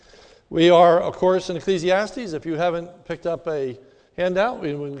We are, of course, in Ecclesiastes. If you haven't picked up a handout,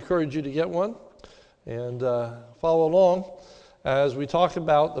 we would encourage you to get one and follow along as we talk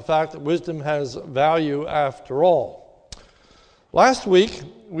about the fact that wisdom has value after all. Last week,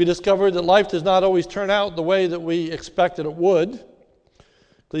 we discovered that life does not always turn out the way that we expected it would.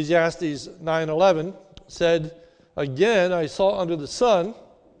 Ecclesiastes 9:11 said, "Again, I saw under the sun,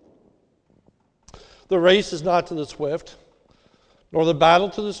 the race is not to the swift, nor the battle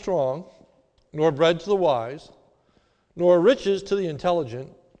to the strong, nor bread to the wise, nor riches to the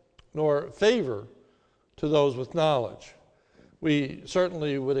intelligent, nor favor to those with knowledge." We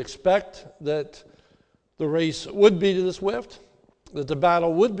certainly would expect that the race would be to the swift, that the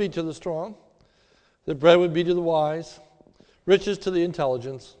battle would be to the strong, that bread would be to the wise, riches to the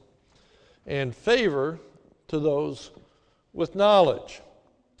intelligent, and favor to those with knowledge.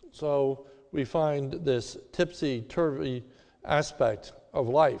 So we find this tipsy-turvy aspect of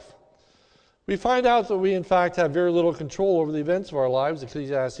life. We find out that we, in fact, have very little control over the events of our lives,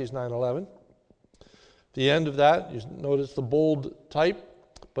 Ecclesiastes 9:11. The end of that, you notice the bold type,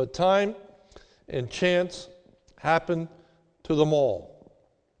 but time and chance happen to them all.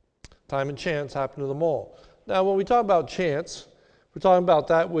 Time and chance happen to them all. Now, when we talk about chance, we're talking about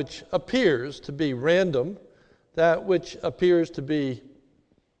that which appears to be random, that which appears to be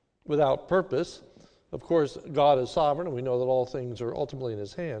without purpose. Of course, God is sovereign, and we know that all things are ultimately in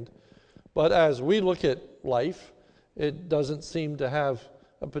His hand. But as we look at life, it doesn't seem to have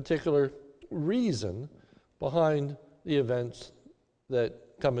a particular reason behind the events that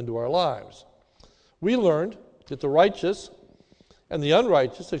come into our lives. We learned that the righteous and the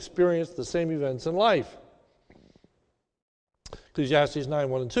unrighteous experience the same events in life. Ecclesiastes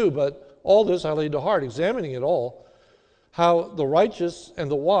 9:1 and 2, but all this I laid to heart, examining it all, how the righteous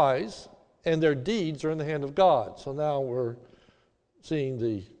and the wise and their deeds are in the hand of God. So now we're seeing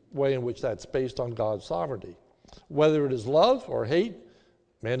the way in which that's based on God's sovereignty. Whether it is love or hate,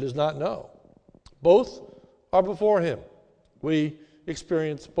 man does not know. Both are before Him. We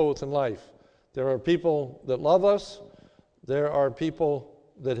experience both in life. There are people that love us. There are people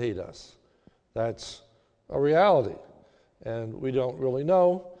that hate us. That's a reality. And we don't really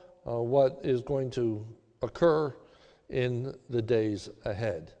know what is going to occur in the days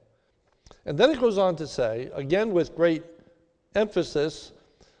ahead. And then it goes on to say, again with great emphasis,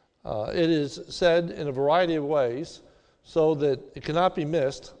 it is said in a variety of ways so that it cannot be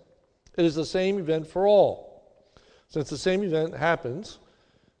missed, it is the same event for all. Since the same event happens,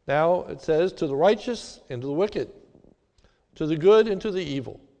 now it says, to the righteous and to the wicked, to the good and to the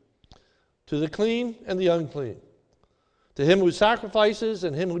evil, to the clean and the unclean, to him who sacrifices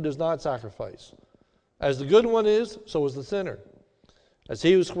and him who does not sacrifice. As the good one is, so is the sinner. As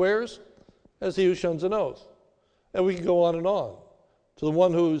he who swears, as he who shuns an oath. And we can go on and on. To the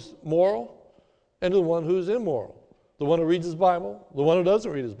one who's moral and to the one who's immoral. The one who reads his Bible, the one who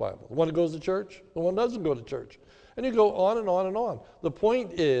doesn't read his Bible. The one who goes to church, the one who doesn't go to church. And you go on and on and on. The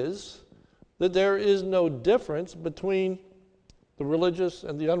point is that there is no difference between the religious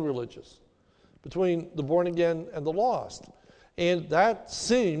and the unreligious, between the born again and the lost. And that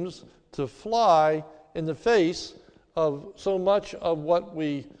seems to fly in the face of so much of what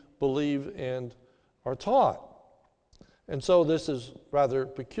we believe and are taught. And so this is rather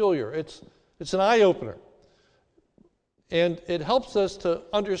peculiar. It's an eye-opener. And it helps us to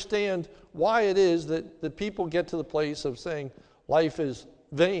understand why it is that people get to the place of saying life is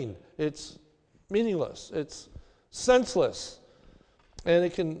vain, it's meaningless, it's senseless. And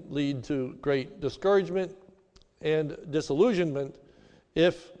it can lead to great discouragement and disillusionment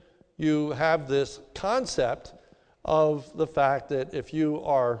if you have this concept of the fact that if you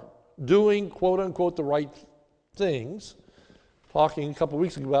are doing, quote unquote, the right things, talking a couple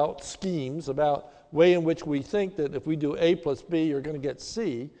weeks ago about schemes, about way in which we think that if we do A plus B, you're going to get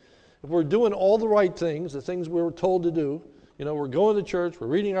C. If we're doing all the right things, the things we were told to do, we're going to church, we're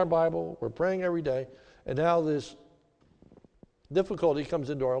reading our Bible, we're praying every day, and now this difficulty comes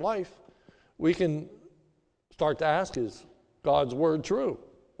into our life, we can start to ask, is God's word true?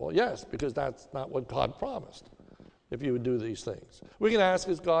 Well, yes, because that's not what God promised, if you would do these things. We can ask,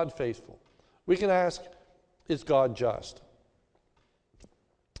 is God faithful? We can ask, is God just?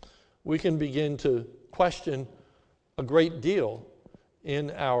 We can begin to question a great deal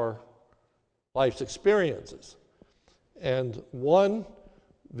in our life's experiences. And one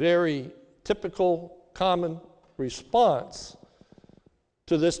very typical, common response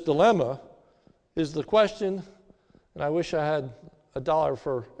to this dilemma is the question, and I wish I had $1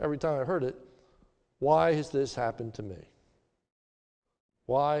 for every time I heard it, why has this happened to me?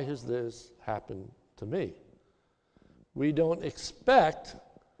 Why has this happened to me? We don't expect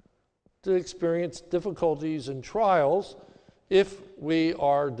to experience difficulties and trials if we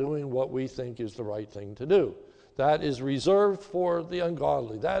are doing what we think is the right thing to do. That is reserved for the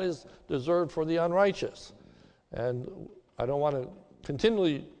ungodly. That is reserved for the unrighteous. And I don't want to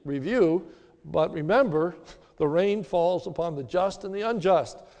continually review, but remember, the rain falls upon the just and the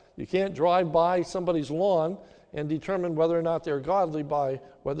unjust. You can't drive by somebody's lawn and determine whether or not they're godly by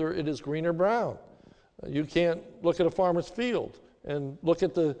whether it is green or brown. You can't look at a farmer's field and look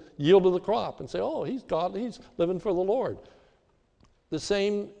at the yield of the crop and say, oh, he's godly, he's living for the Lord. The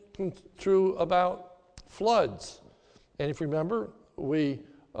same is true about floods. And if you remember, we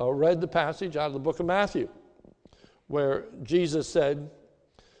read the passage out of the book of Matthew where Jesus said,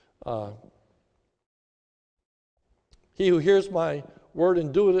 he who hears my word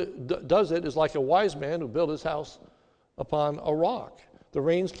and does it is like a wise man who built his house upon a rock. The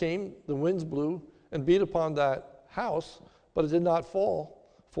rains came, the winds blew, and beat upon that house, but it did not fall,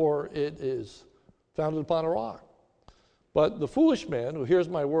 for it is founded upon a rock. But the foolish man who hears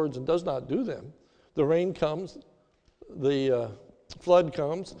my words and does not do them, the rain comes, the flood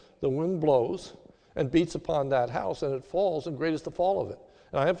comes, the wind blows, and beats upon that house, and it falls, and great is the fall of it.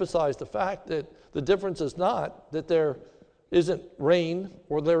 And I emphasize the fact that the difference is not that there isn't rain,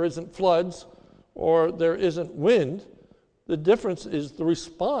 or there isn't floods, or there isn't wind. The difference is the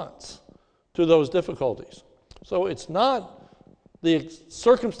response to those difficulties. So it's not the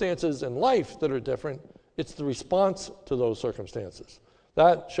circumstances in life that are different, it's the response to those circumstances.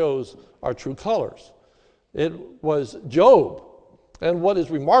 That shows our true colors. It was Job. And what is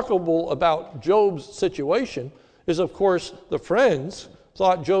remarkable about Job's situation is, of course, the friends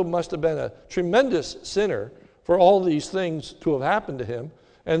thought Job must have been a tremendous sinner for all these things to have happened to him.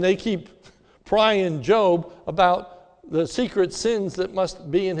 And they keep prying Job about the secret sins that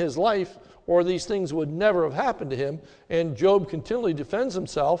must be in his life, or these things would never have happened to him. And Job continually defends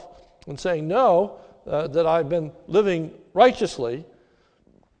himself and saying, no, that I've been living righteously.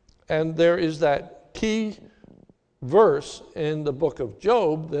 And there is that key verse in the book of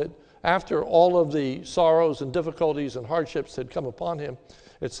Job that after all of the sorrows and difficulties and hardships had come upon him,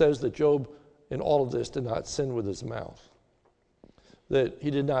 it says that Job in all of this did not sin with his mouth, that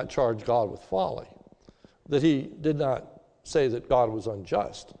he did not charge God with folly, that he did not say that God was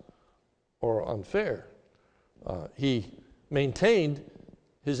unjust or unfair. He maintained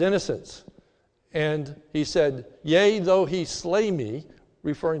his innocence, and he said, yea, though he slay me,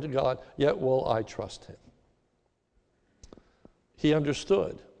 referring to God, yet will I trust him. He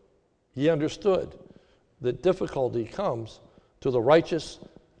understood. He understood that difficulty comes to the righteous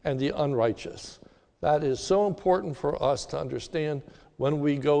and the unrighteous. That is so important for us to understand when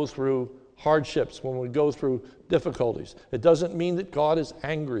we go through hardships, when we go through difficulties. It doesn't mean that God is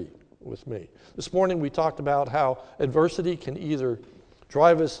angry with me. This morning we talked about how adversity can either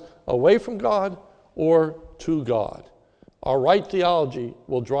drive us away from God or to God. Our right theology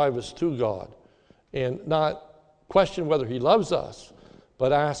will drive us to God and not question whether he loves us,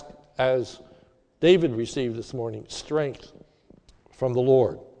 but ask, as David received this morning, strength from the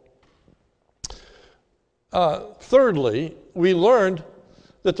Lord. Thirdly, we learned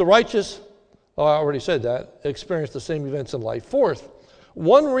that the righteous, I already said that, experience the same events in life. Fourth,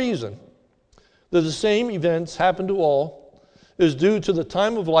 one reason that the same events happen to all is due to the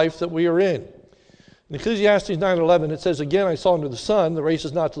time of life that we are in. In Ecclesiastes 9:11, it says, again, I saw under the sun, the race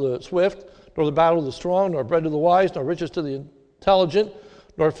is not to the swift, nor the battle to the strong, nor bread to the wise, nor riches to the intelligent,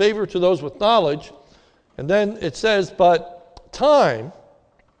 nor favor to those with knowledge. And then it says, but time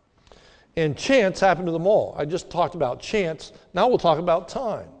and chance happen to them all. I just talked about chance. Now we'll talk about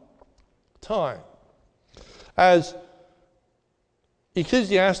time. Time. As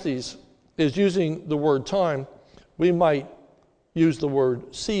Ecclesiastes is using the word time, we might use the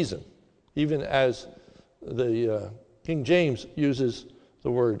word season, even as the King James uses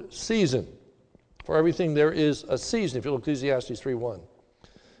the word season. For everything there is a season, if you look at Ecclesiastes 3:1.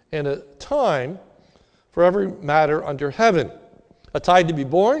 And a time for every matter under heaven. A time to be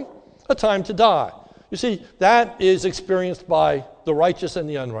born, a time to die. You see, that is experienced by the righteous and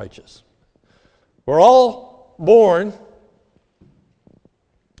the unrighteous. We're all born,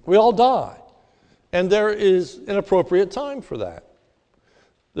 we all die. And there is an appropriate time for that.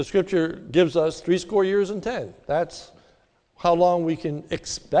 The scripture gives us 80 years and 10. That's how long we can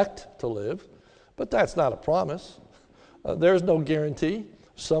expect to live, but that's not a promise. There's no guarantee.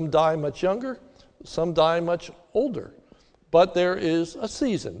 Some die much younger, some die much older. But there is a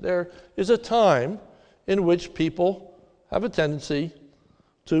season. There is a time in which people have a tendency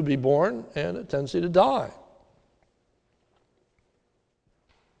to be born and a tendency to die.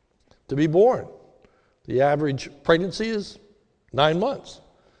 To be born. The average pregnancy is 9 months.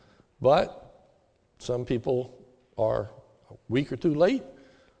 But some people are a week or two late.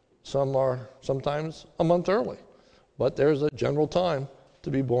 Some are sometimes a month early. But there's a general time to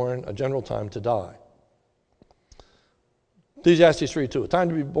be born, a general time to die. Ecclesiastes 3:2, a time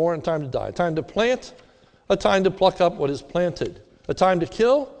to be born, a time to die, a time to plant, a time to pluck up what is planted, a time to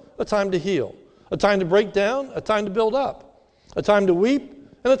kill, a time to heal, a time to break down, a time to build up, a time to weep,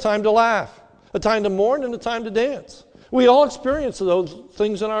 and a time to laugh, a time to mourn, and a time to dance. We all experience those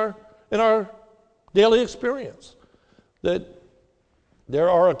things in our daily experience, that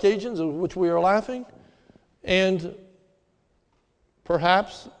there are occasions in which we are laughing, and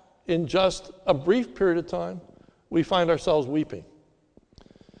perhaps in just a brief period of time, we find ourselves weeping.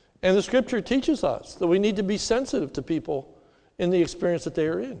 And the scripture teaches us that we need to be sensitive to people in the experience that they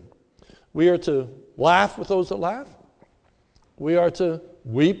are in. We are to laugh with those that laugh. We are to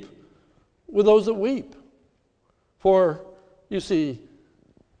weep with those that weep. For, you see,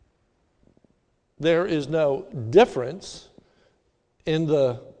 there is no difference in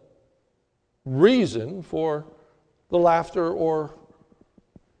the reason for the laughter or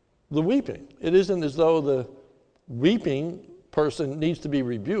the weeping. It isn't as though the weeping person needs to be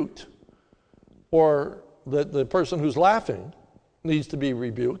rebuked, or that the person who's laughing needs to be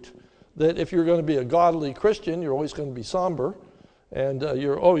rebuked. That if you're going to be a godly Christian, you're always going to be somber, and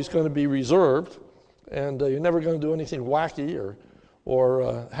you're always going to be reserved, and you're never going to do anything wacky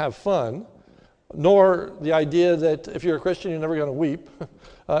or have fun. Nor the idea that if you're a Christian, you're never going to weep.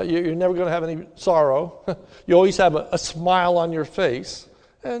 You're never going to have any sorrow. You always have a smile on your face.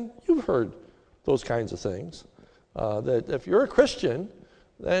 And you've heard those kinds of things. That if you're a Christian,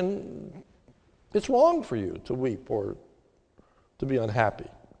 then it's wrong for you to weep or to be unhappy.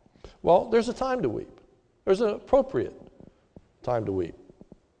 Well, there's a time to weep. There's an appropriate time to weep.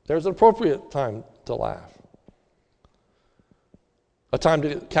 There's an appropriate time to laugh. A time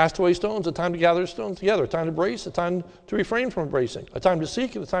to cast away stones, a time to gather stones together, a time to embrace, a time to refrain from embracing, a time to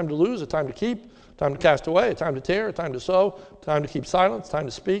seek, and a time to lose, a time to keep, a time to cast away, a time to tear, a time to sow, a time to keep silence, a time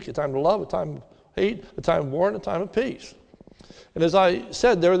to speak, a time to love, a time of hate, a time of war, and a time of peace. And as I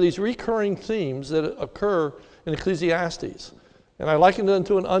said, there are these recurring themes that occur in Ecclesiastes. And I liken them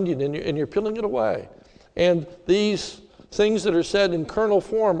to an onion, and you're peeling it away. And these things that are said in kernel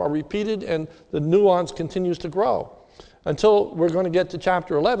form are repeated, and the nuance continues to grow, until we're going to get to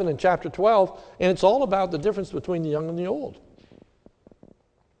chapter 11 and chapter 12, and it's all about the difference between the young and the old.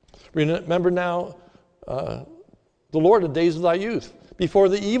 Remember now, the Lord, the days of thy youth, before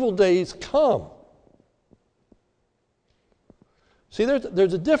the evil days come. See,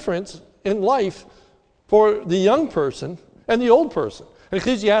 there's a difference in life for the young person and the old person. And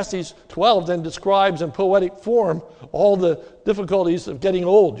Ecclesiastes 12 then describes in poetic form all the difficulties of getting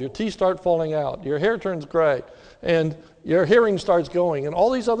old. Your teeth start falling out, your hair turns gray, and your hearing starts going, and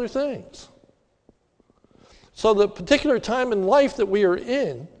all these other things. So the particular time in life that we are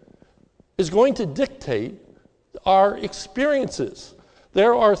in is going to dictate our experiences.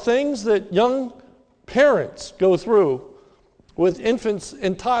 There are things that young parents go through with infants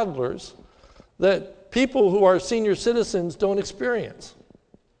and toddlers that people who are senior citizens don't experience.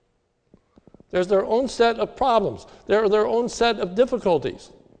 There's their own set of problems. There are their own set of difficulties.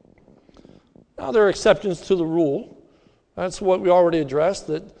 Now, there are exceptions to the rule. That's what we already addressed,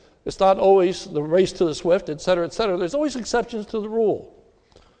 that it's not always the race to the swift, et cetera, et cetera. There's always exceptions to the rule.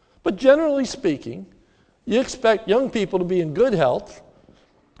 But generally speaking, you expect young people to be in good health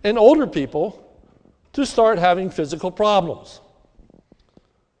and older people to start having physical problems.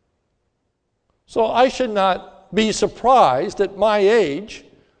 So I should not be surprised at my age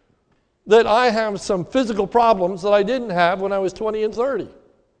that I have some physical problems that I didn't have when I was 20 and 30.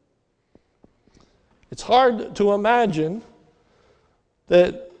 It's hard to imagine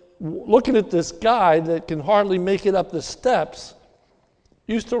that looking at this guy that can hardly make it up the steps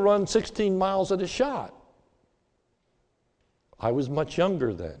used to run 16 miles at a shot. I was much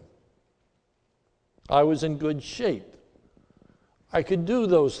younger then. I was in good shape. I could do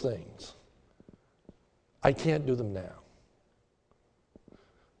those things. I can't do them now.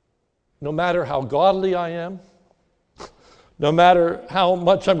 No matter how godly I am, no matter how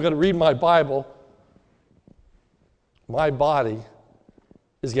much I'm going to read my Bible, my body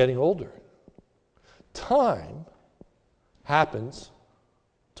is getting older. Time happens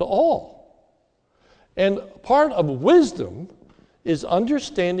to all. And part of wisdom is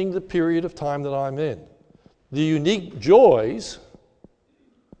understanding the period of time that I'm in, the unique joys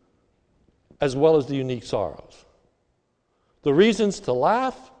as well as the unique sorrows, the reasons to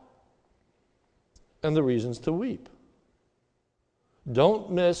laugh and the reasons to weep.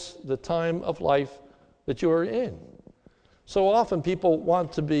 Don't miss the time of life that you are in. So often people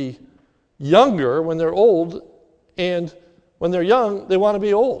want to be younger when they're old, and when they're young, they want to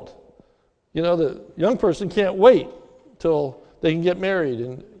be old. You know, the young person can't wait till they can get married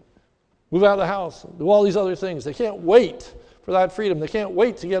and move out of the house, and do all these other things. They can't wait for that freedom. They can't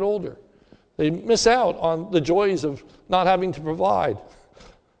wait to get older. They miss out on the joys of not having to provide,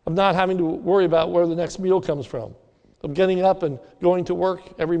 of not having to worry about where the next meal comes from, of getting up and going to work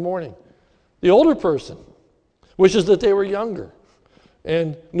every morning. The older person wishes that they were younger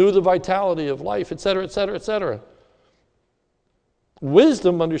and knew the vitality of life, etc., etc., etc.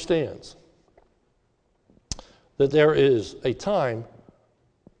 Wisdom understands that there is a time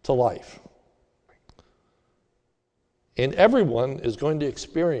to life. And everyone is going to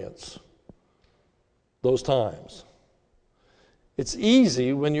experience those times. It's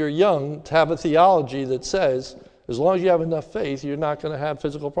easy when you're young to have a theology that says, as long as you have enough faith, you're not going to have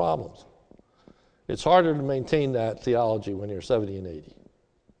physical problems. It's harder to maintain that theology when you're 70 and 80.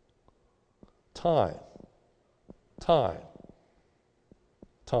 Time.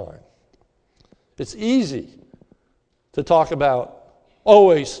 It's easy to talk about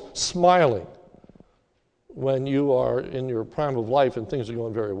always smiling when you are in your prime of life and things are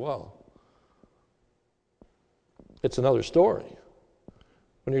going very well. It's another story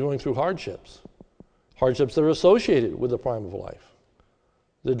when you're going through hardships that are associated with the prime of life,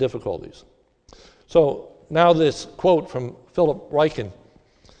 the difficulties. So now this quote from Philip Ryken.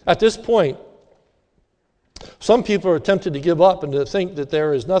 At this point, some people are tempted to give up and to think that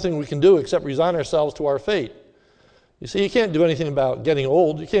there is nothing we can do except resign ourselves to our fate. You see, you can't do anything about getting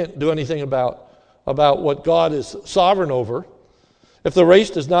old. You can't do anything about what God is sovereign over. If the race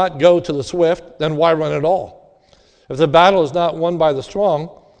does not go to the swift, then why run at all? If the battle is not won by the strong,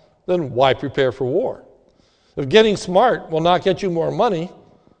 then why prepare for war? If getting smart will not get you more money,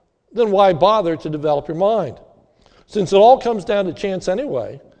 then why bother to develop your mind? Since it all comes down to chance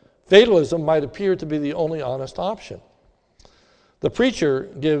anyway, fatalism might appear to be the only honest option. The preacher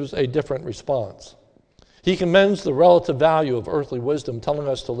gives a different response. He commends the relative value of earthly wisdom, telling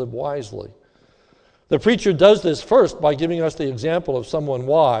us to live wisely. The preacher does this first by giving us the example of someone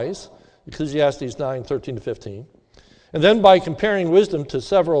wise, Ecclesiastes 9:13-15, and then by comparing wisdom to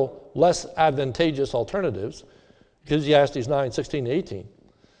several less advantageous alternatives, Ecclesiastes 9:16-18.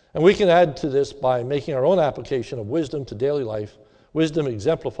 And we can add to this by making our own application of wisdom to daily life, wisdom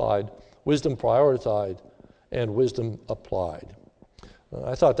exemplified, wisdom prioritized, and wisdom applied.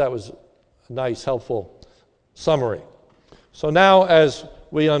 I thought that was a nice, helpful summary. So now as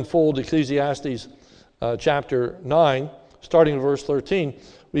we unfold Ecclesiastes chapter 9, starting in verse 13,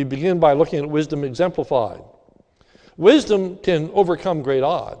 we begin by looking at wisdom exemplified. Wisdom can overcome great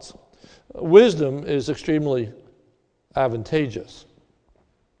odds. Wisdom is extremely advantageous.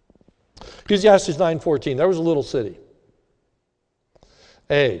 Ecclesiastes 9:14, there was a little city.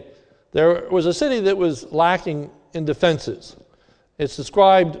 There was a city that was lacking in defenses. It's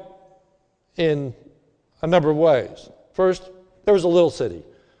described in a number of ways. First, there was a little city,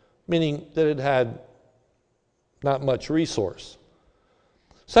 meaning that it had not much resource.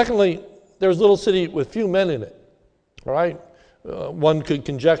 Secondly, there was a little city with few men in it. All right? One could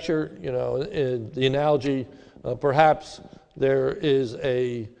conjecture, the analogy, perhaps there is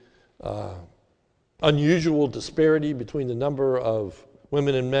a unusual disparity between the number of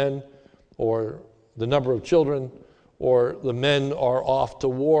women and men, or the number of children, or the men are off to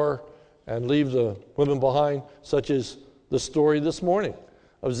war and leave the women behind, such as the story this morning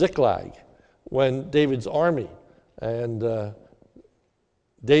of Ziklag, when David's army and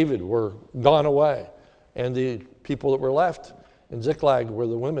David were gone away, and the people that were left in Ziklag were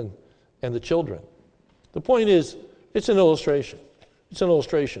the women and the children. The point is, it's an illustration. It's an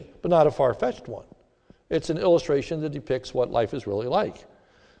illustration, but not a far-fetched one. It's an illustration that depicts what life is really like.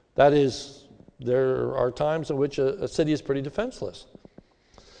 That is, there are times in which a city is pretty defenseless.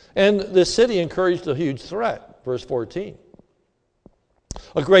 And this city encouraged a huge threat, verse 14.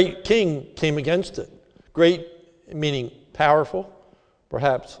 A great king came against it. Great meaning powerful,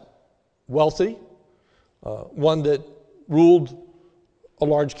 perhaps wealthy, one that ruled a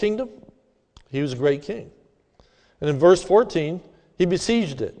large kingdom. He was a great king. And in verse 14, he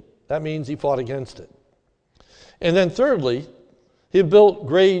besieged it. That means he fought against it. And then thirdly, he built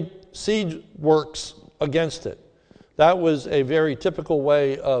great siege works against it. That was a very typical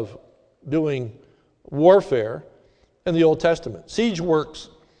way of doing warfare in the Old Testament. Siege works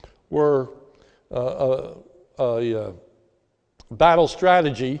were a battle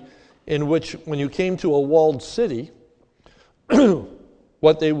strategy in which when you came to a walled city,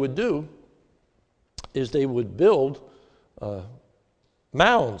 what they would do is they would build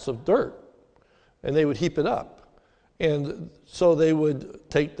mounds of dirt, and they would heap it up. And so they would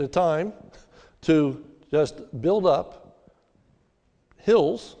take the time to just build up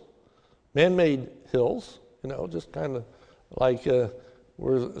hills, man-made hills, just kind of like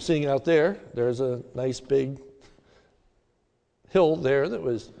we're seeing out there. There's a nice big hill there that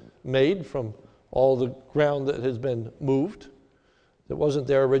was made from all the ground that has been moved, that wasn't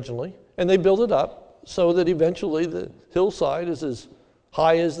there originally. And they build it up so that eventually the hillside is as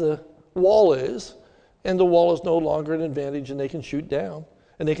high as the wall is, and the wall is no longer an advantage, and they can shoot down,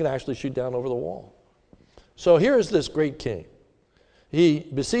 and they can actually shoot down over the wall. So here's this great king. He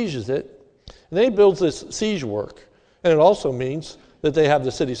besieges it, and then he builds this siege work. And it also means that they have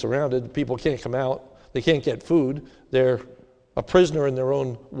the city surrounded. People can't come out. They can't get food. They're a prisoner in their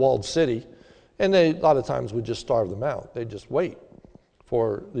own walled city. And they, a lot of times, would just starve them out. They'd just wait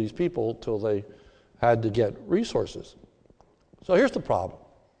for these people till they had to get resources. So here's the problem.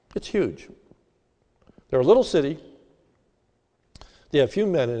 It's huge. They're a little city. They have few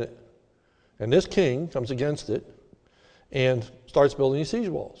men in it. And this king comes against it and starts building these siege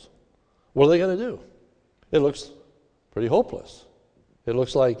walls. What are they going to do? It looks pretty hopeless. It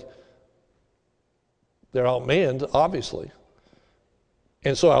looks like they're outmanned, obviously,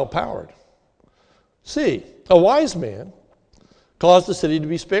 and so outpowered. See, a wise man caused the city to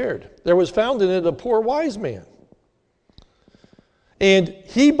be spared. There was found in it a poor wise man. And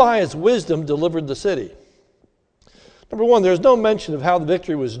he, by his wisdom, delivered the city. Number one, there's no mention of how the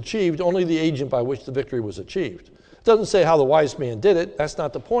victory was achieved, only the agent by which the victory was achieved. It doesn't say how the wise man did it. That's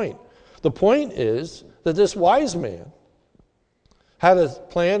not the point. The point is that this wise man had a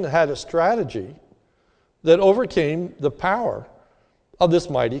plan, had a strategy that overcame the power of this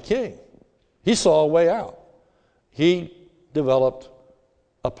mighty king. He saw a way out. He developed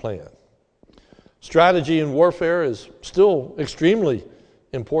a plan. Strategy in warfare is still extremely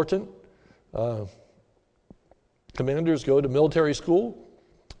important. Commanders go to military school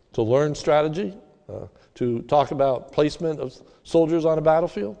to learn strategy, to talk about placement of soldiers on a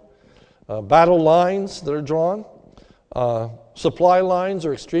battlefield. Battle lines that are drawn. Supply lines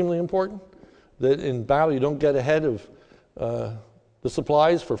are extremely important. That in battle you don't get ahead of the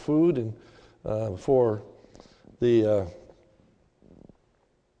supplies for food and for the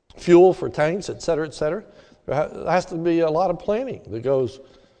fuel for tanks, et cetera, et cetera. There has to be a lot of planning that goes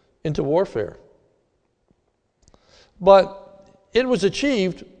into warfare. But it was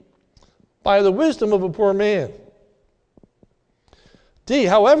achieved by the wisdom of a poor man. D,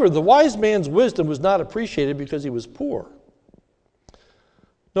 however, the wise man's wisdom was not appreciated because he was poor.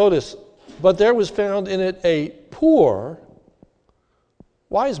 Notice, but there was found in it a poor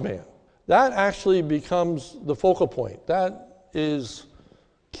wise man. That actually becomes the focal point. That is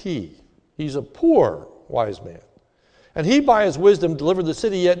key. He's a poor wise man. And he by his wisdom delivered the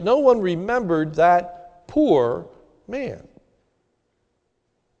city, yet no one remembered that poor man.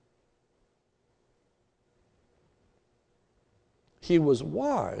 He was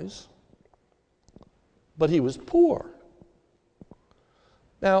wise, but he was poor.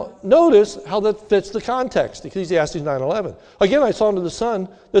 Now, notice how that fits the context, Ecclesiastes 9:11. Again, I saw under the sun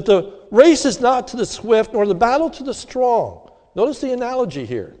that the race is not to the swift, nor the battle to the strong. Notice the analogy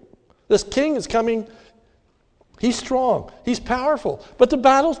here. This king is coming, he's strong, he's powerful, but the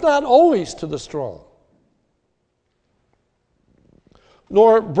battle's not always to the strong.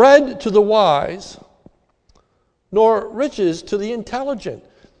 Nor bread to the wise, nor riches to the intelligent.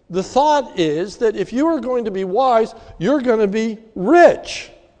 The thought is that if you are going to be wise, you're going to be rich.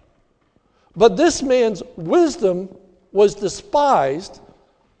 But this man's wisdom was despised,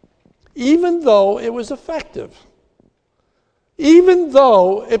 even though it was effective, even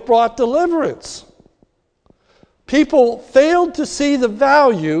though it brought deliverance. People failed to see the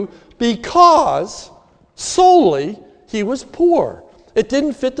value because solely he was poor. It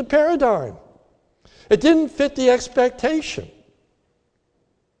didn't fit the paradigm. It didn't fit the expectation.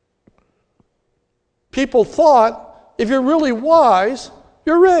 People thought, if you're really wise,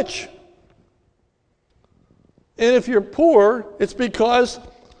 you're rich. And if you're poor, it's because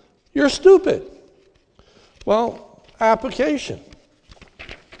you're stupid. Well, application.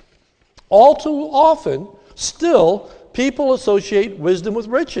 All too often, still, people associate wisdom with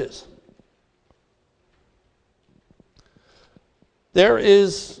riches. There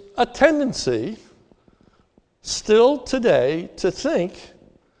is a tendency still today to think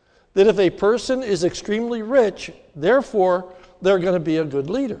that if a person is extremely rich, therefore they're going to be a good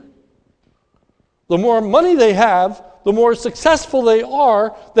leader. The more money they have, the more successful they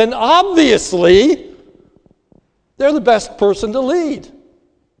are, then obviously they're the best person to lead.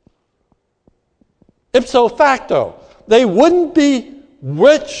 Ipso facto, they wouldn't be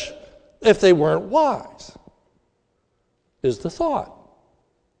rich if they weren't wise. is the thought.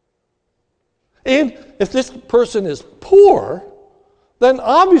 And if this person is poor, then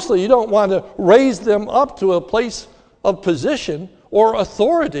obviously you don't want to raise them up to a place of position or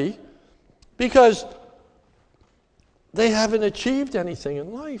authority because they haven't achieved anything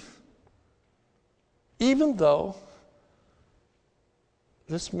in life. Even though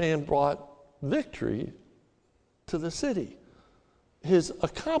this man brought victory to the city. His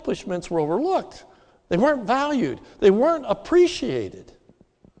accomplishments were overlooked. They weren't valued. They weren't appreciated.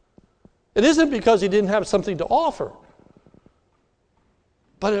 It isn't because he didn't have something to offer,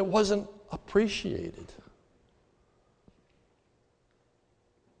 but it wasn't appreciated.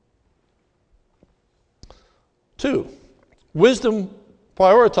 Two, wisdom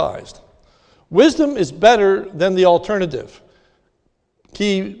prioritized. Wisdom is better than the alternative.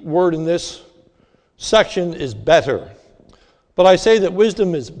 Key word in this section is better. But I say that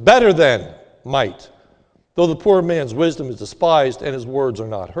wisdom is better than might, though the poor man's wisdom is despised and his words are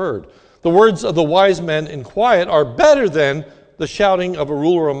not heard. The words of the wise men in quiet are better than the shouting of a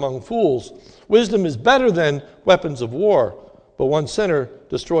ruler among fools. Wisdom is better than weapons of war, but one sinner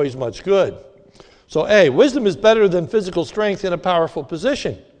destroys much good. So A, wisdom is better than physical strength in a powerful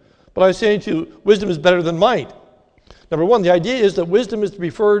position. But I say to you, wisdom is better than might. Number one, the idea is that wisdom is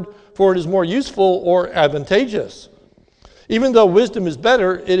preferred for it is more useful or advantageous. Even though wisdom is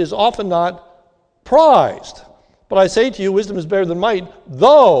better, it is often not prized. But I say to you, wisdom is better than might,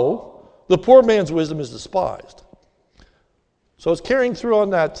 though the poor man's wisdom is despised. So it's carrying through on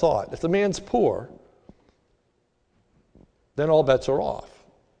that thought. If the man's poor, then all bets are off.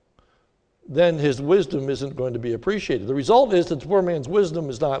 Then his wisdom isn't going to be appreciated. The result is that the poor man's wisdom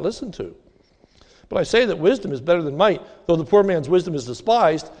is not listened to. But I say that wisdom is better than might, though the poor man's wisdom is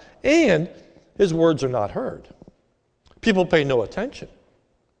despised, and his words are not heard. People pay no attention.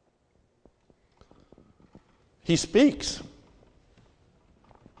 He speaks,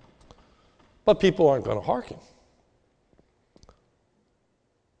 but people aren't going to hearken.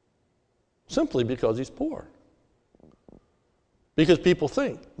 Simply because he's poor. Because people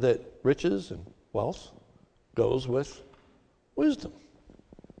think that riches and wealth goes with wisdom.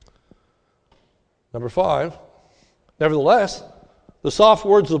 Number 5, nevertheless, the soft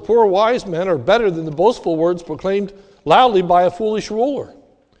words of the poor wise men are better than the boastful words proclaimed loudly by a foolish ruler.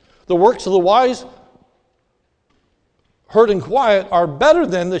 The works of the wise heard in quiet are better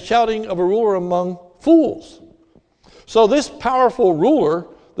than the shouting of a ruler among fools. So this powerful ruler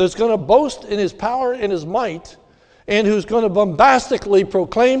that's going to boast in his power and his might, and who's going to bombastically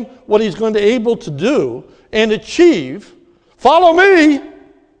proclaim what he's going to be able to do and achieve, follow me,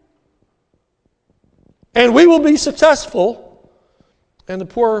 and we will be successful. And the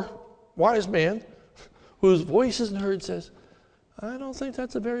poor wise man, whose voice isn't heard, says, I don't think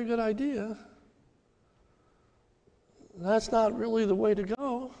that's a very good idea. That's not really the way to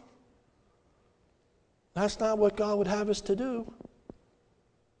go. That's not what God would have us to do.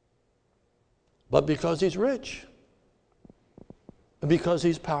 But because he's rich, and because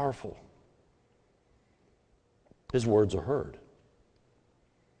he's powerful, his words are heard.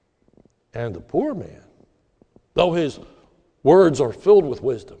 And the poor man, though his words are filled with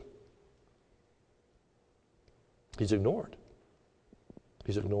wisdom, he's ignored.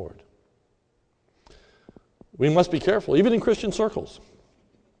 He's ignored. We must be careful, even in Christian circles.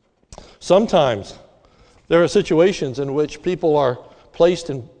 Sometimes there are situations in which people are placed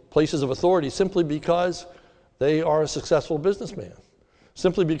in places of authority simply because they are a successful businessman,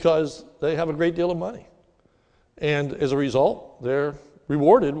 simply because they have a great deal of money. And as a result, they're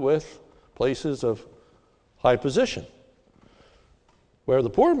rewarded with places of high position, where the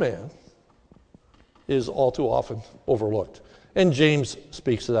poor man is all too often overlooked. And James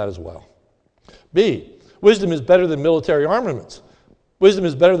speaks to that as well. B, wisdom is better than military armaments. Wisdom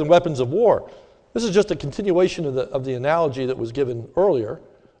is better than weapons of war. This is just a continuation of the analogy that was given earlier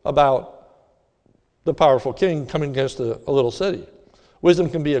about the powerful king coming against a little city. Wisdom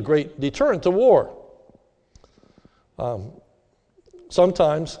can be a great deterrent to war.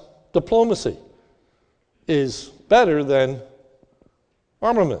 Sometimes diplomacy is better than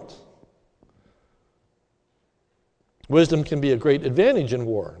armament. Wisdom can be a great advantage in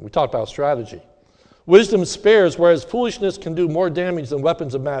war. We talked about strategy. Wisdom spares, whereas foolishness can do more damage than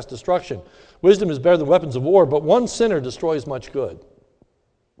weapons of mass destruction. Wisdom is better than weapons of war, but one sinner destroys much good.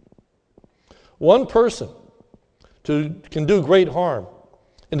 One person can do great harm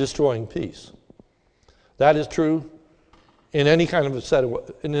in destroying peace. That is true in any kind of a setting.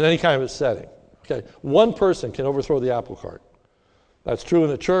 Okay, one person can overthrow the apple cart. That's true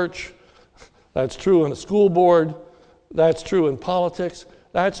in a church. That's true in a school board. That's true in politics.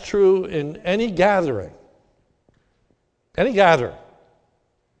 That's true in any gathering. any gathering,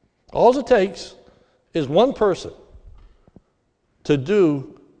 all it takes is one person to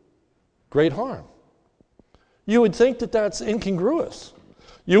do great harm. You would think that that's incongruous.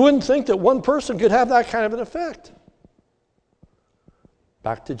 You wouldn't think that one person could have that kind of an effect.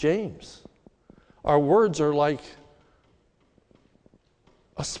 Back to James. Our words are like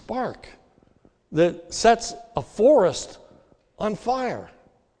a spark that sets a forest on fire.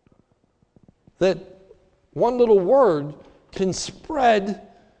 That one little word can spread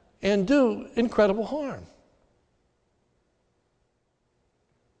and do incredible harm.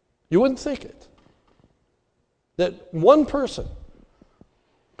 You wouldn't think it. That one person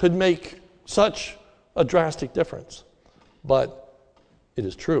could make such a drastic difference. But it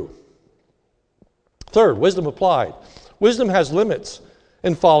is true. Third, wisdom applied. Wisdom has limits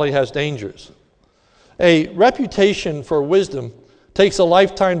and folly has dangers. A reputation for wisdom takes a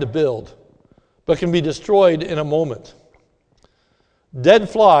lifetime to build, but can be destroyed in a moment. Dead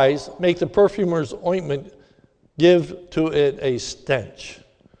flies make the perfumer's ointment give to it a stench.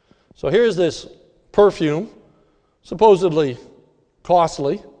 So here's this perfume, supposedly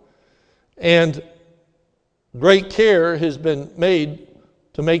costly, and great care has been made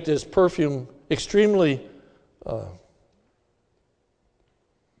to make this perfume extremely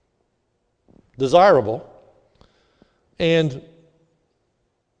desirable, and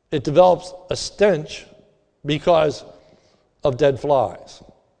it develops a stench because of dead flies.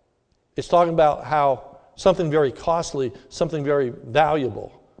 It's talking about how something very costly, something very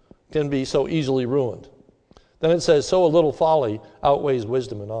valuable can be so easily ruined. Then it says, so a little folly outweighs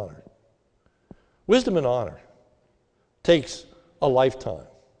wisdom and honor. Wisdom and honor takes a lifetime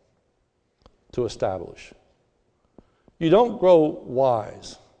to establish. You don't grow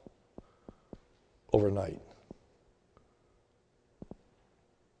wise overnight.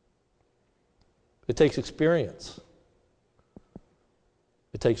 It takes experience.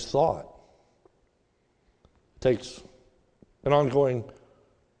 It takes thought. It takes an ongoing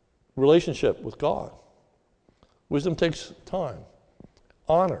relationship with God. Wisdom takes time,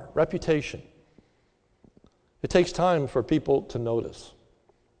 honor, reputation. It takes time for people to notice,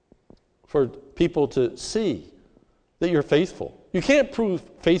 for people to see that you're faithful. You can't prove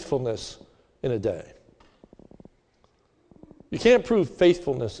faithfulness in a day. You can't prove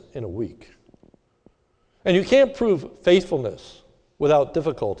faithfulness in a week. And you can't prove faithfulness without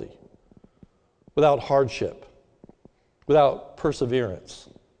difficulty, without hardship, without perseverance.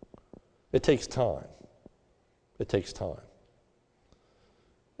 It takes time. It takes time.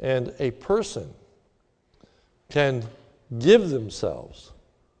 And a person can give themselves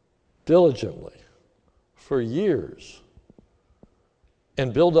diligently for years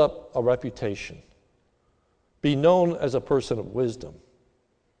and build up a reputation, be known as a person of wisdom,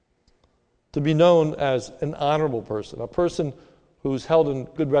 to be known as an honorable person, a person who's held in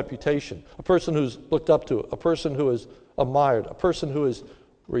good reputation, a person who's looked up to, a person who is admired, a person who is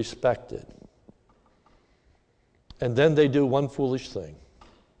respected. And then they do one foolish thing,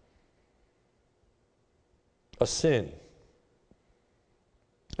 a sin,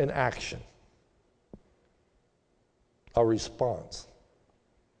 an action, a response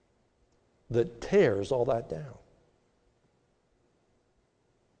that tears all that down.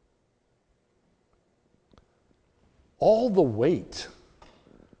 All the weight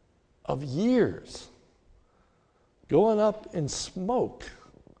of years going up in smoke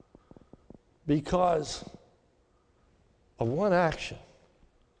because of one action,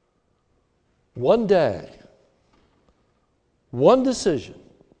 one day, one decision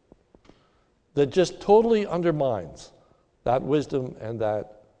that just totally undermines that wisdom and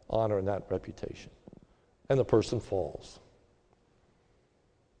that honor and that reputation. And the person falls.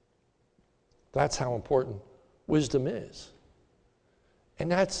 That's how important wisdom is.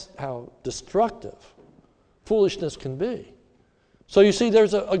 And that's how destructive foolishness can be. So you see,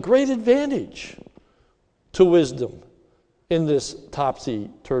 there's a great advantage to wisdom in this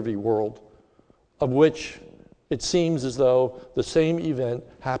topsy-turvy world, of which it seems as though the same event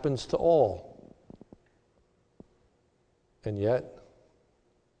happens to all. And yet,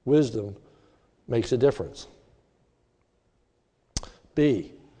 wisdom makes a difference.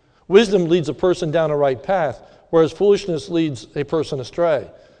 B, wisdom leads a person down a right path, whereas foolishness leads a person astray.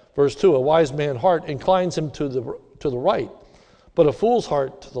 Verse 2, a wise man's heart inclines him to the right, but a fool's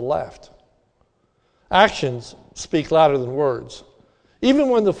heart to the left. Actions speak louder than words. Even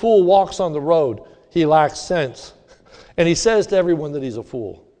when the fool walks on the road, he lacks sense, and he says to everyone that he's a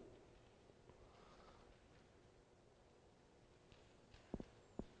fool.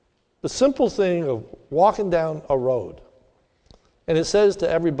 The simple thing of walking down a road, and it says to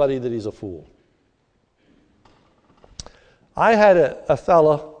everybody that he's a fool. I had a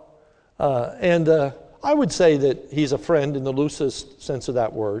fella, and I would say that he's a friend in the loosest sense of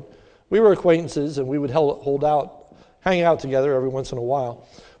that word. We were acquaintances, and we would hang out together every once in a while.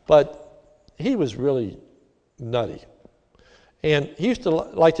 But he was really nutty. And he used to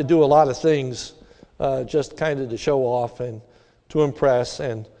like to do a lot of things just kind of to show off and to impress.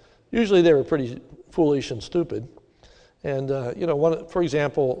 And usually they were pretty foolish and stupid. And, for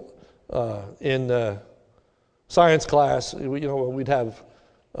example, in science class, we'd have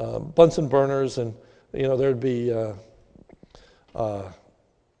Bunsen burners, and, there'd be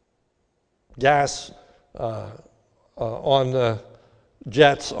gas on the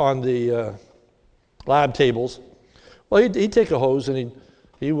jets on the lab tables. Well, he'd take a hose and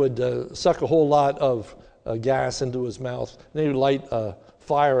he would suck a whole lot of gas into his mouth. And then he'd light a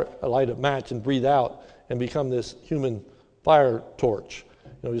match and breathe out and become this human fire torch.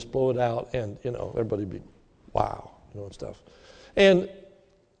 Just blow it out, and everybody'd be, wow, and stuff. And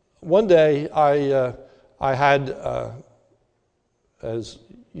one day I had, as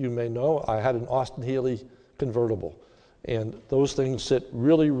you may know, I had an Austin Healey convertible, and those things sit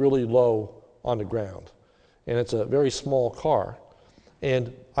really, really low on the ground, and it's a very small car.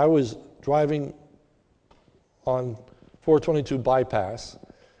 And I was driving on 422 bypass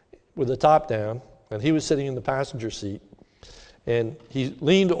with the top down, and he was sitting in the passenger seat, and he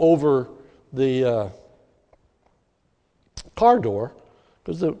leaned over the car door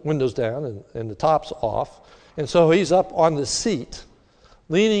because the window's down and the top's off, and so he's up on the seat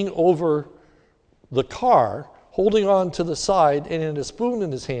leaning over the car, holding on to the side, and had a spoon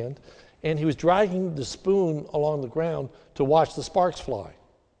in his hand, and he was dragging the spoon along the ground to watch the sparks fly.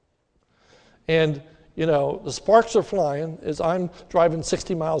 And, the sparks are flying as I'm driving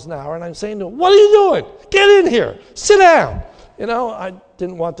 60 miles an hour, and I'm saying to him, "What are you doing? Get in here. Sit down." I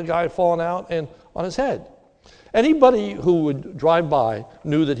didn't want the guy falling out and on his head. Anybody who would drive by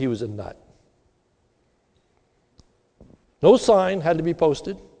knew that he was a nut. No sign had to be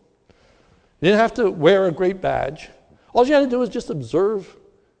posted. You didn't have to wear a great badge. All you had to do was just observe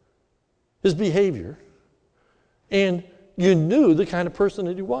his behavior, and you knew the kind of person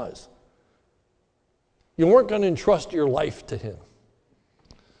that he was. You weren't going to entrust your life to him.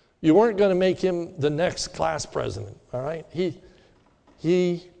 You weren't going to make him the next class president, all right?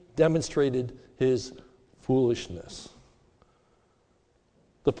 He demonstrated his foolishness.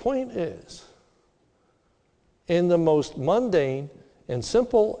 The point is, in the most mundane and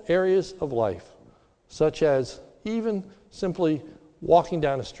simple areas of life, such as even simply walking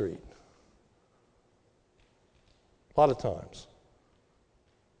down a street, a lot of times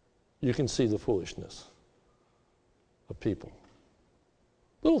you can see the foolishness of people.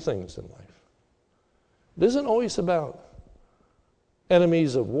 Little things in life. It isn't always about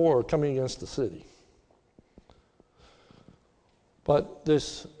enemies of war coming against the city, but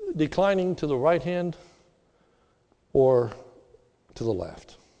this declining to the right hand or to the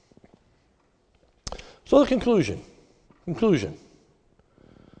left. So the conclusion.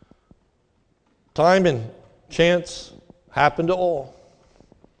 Time and chance happen to all.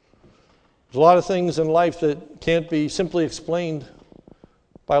 There's a lot of things in life that can't be simply explained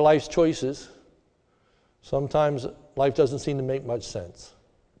by life's choices. Sometimes life doesn't seem to make much sense.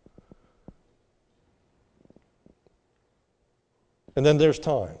 And then there's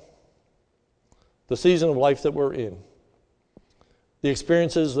time. The season of life that we're in. The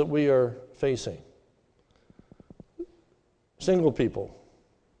experiences that we are facing. Single people.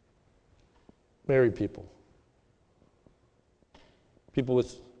 Married people. People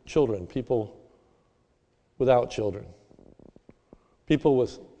with children. People without children. People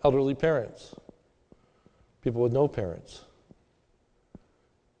with elderly parents. People with no parents.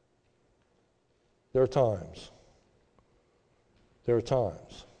 There are times.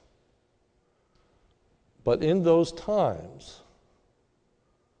 But in those times,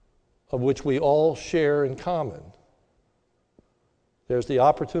 of which we all share in common, there's the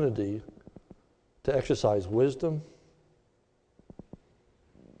opportunity to exercise wisdom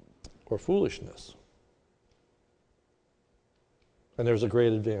or foolishness. And there's a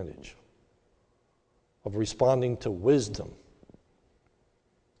great advantage of responding to wisdom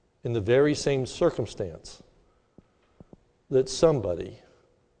in the very same circumstance that somebody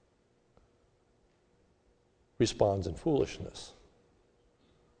responds in foolishness.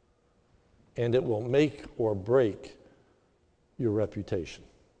 And it will make or break your reputation.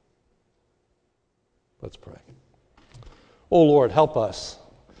 Let's pray. Oh Lord, help us.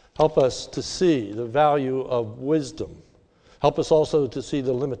 Help us to see the value of wisdom. Help us also to see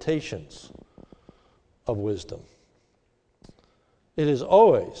the limitations of wisdom. It is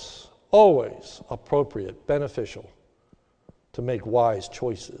always appropriate, beneficial to make wise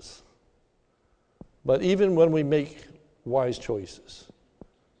choices. But even when we make wise choices,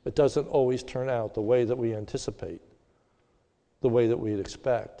 it doesn't always turn out the way that we anticipate, the way that we'd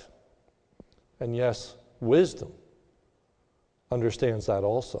expect. And yes, wisdom understands that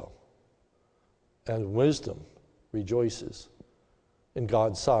also. And wisdom rejoices in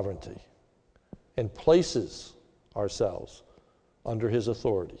God's sovereignty and places ourselves under his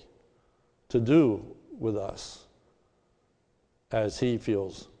authority to do with us as he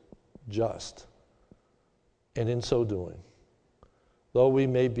feels just. And in so doing, though we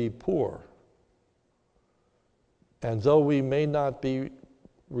may be poor, and though we may not be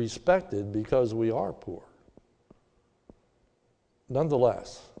respected because we are poor,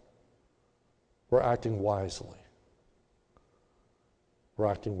 nonetheless, we're acting wisely. We're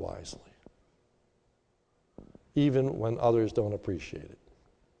acting wisely, even when others don't appreciate it.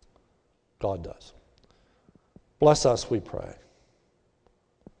 God does. Bless us, we pray.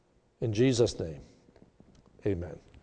 In Jesus' name, amen.